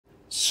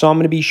So I'm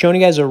going to be showing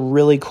you guys a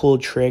really cool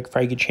trick for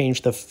how you can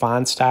change the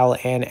font style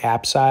and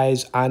app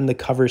size on the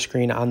cover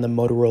screen on the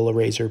Motorola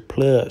Razr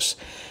Plus.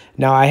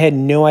 Now, I had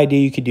no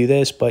idea you could do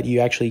this, but you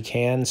actually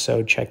can,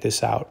 so check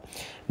this out.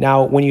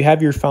 Now, when you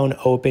have your phone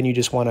open, you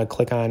just want to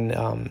click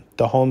on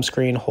the home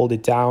screen, hold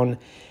it down,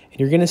 and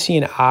you're going to see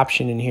an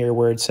option in here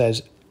where it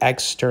says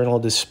external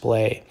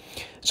display.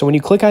 So when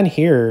you click on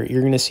here, you're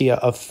going to see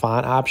a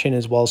font option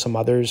as well as some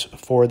others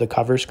for the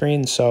cover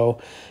screen. So,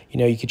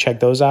 you can check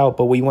those out.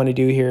 But what you want to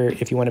do here,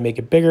 if you want to make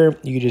it bigger,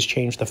 you can just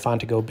change the font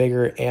to go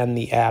bigger and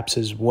the apps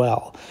as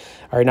well.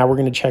 All right, now we're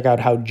going to check out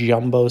how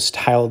jumbo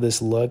style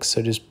this looks.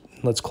 So just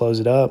let's close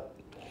it up.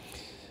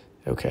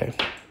 Okay,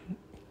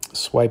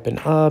 swiping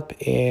up,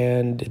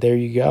 and there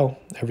you go.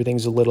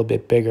 Everything's a little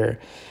bit bigger.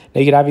 Now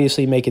you could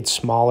obviously make it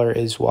smaller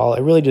as well.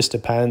 It really just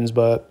depends,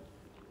 but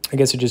I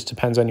guess it just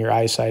depends on your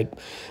eyesight.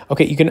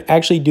 Okay, you can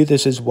actually do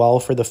this as well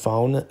for the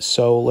phone.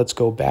 So let's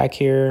go back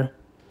here.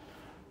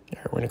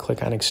 We're going to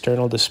click on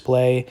external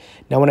display.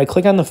 Now, when I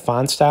click on the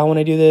font style, when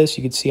I do this,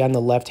 you can see on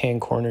the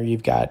left-hand corner,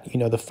 you've got,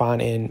 the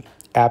font and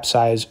app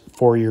size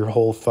for your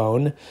whole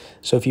phone.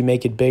 So if you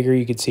make it bigger,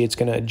 you can see it's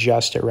going to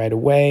adjust it right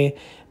away.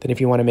 Then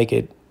if you want to make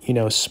it,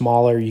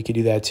 smaller, you could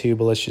do that too.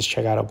 But let's just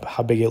check out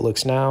how big it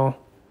looks now.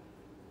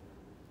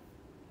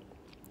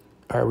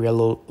 All right, we got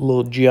a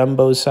little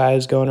jumbo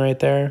size going right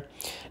there.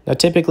 Now,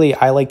 typically,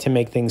 I like to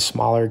make things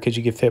smaller because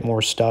you can fit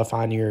more stuff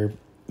on your,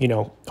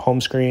 home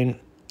screen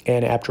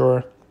and app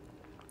drawer.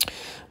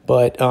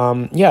 But,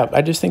 yeah,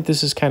 I just think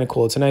this is kind of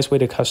cool. It's a nice way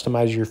to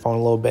customize your phone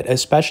a little bit,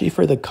 especially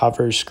for the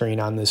cover screen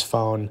on this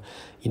phone,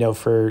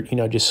 for,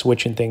 just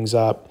switching things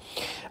up.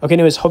 Okay,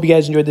 anyways, hope you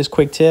guys enjoyed this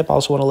quick tip. I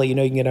also want to let you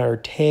know you can get our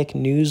tech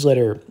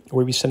newsletter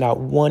where we send out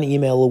 1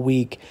 email a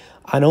week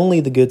on only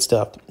the good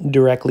stuff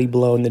directly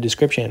below in the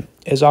description.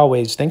 As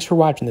always, thanks for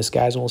watching this,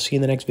 guys, and we'll see you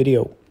in the next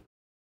video.